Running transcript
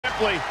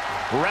simply,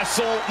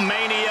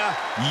 WrestleMania,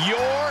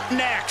 you're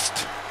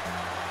next.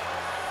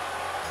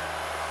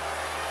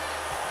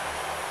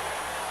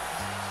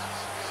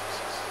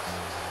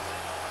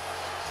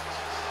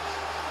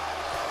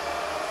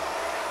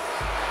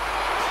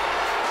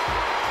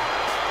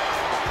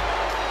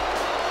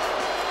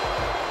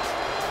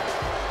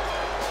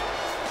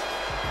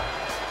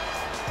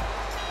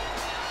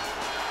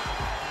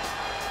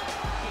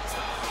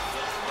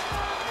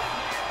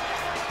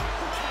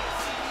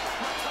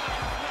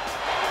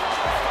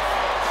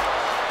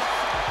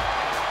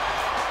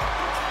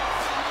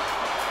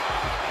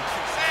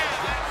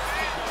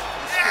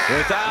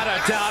 Without a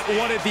doubt,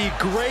 one of the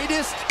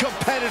greatest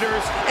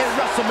competitors in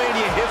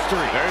WrestleMania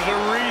history. There's a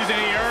reason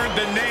he earned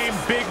the name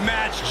Big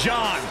Match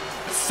John.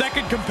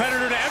 Second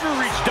competitor to ever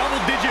reach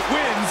double-digit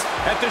wins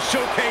at the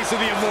Showcase of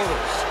the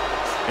Immortals.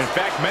 In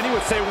fact, many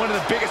would say one of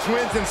the biggest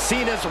wins in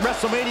Cena's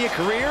WrestleMania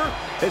career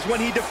is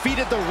when he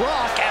defeated The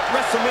Rock at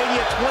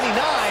WrestleMania 29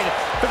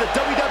 for the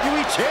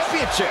WWE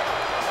Championship.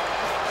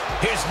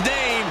 His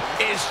name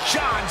is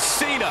John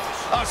Cena,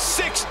 a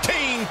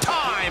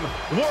 16-time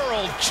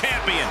world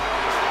champion.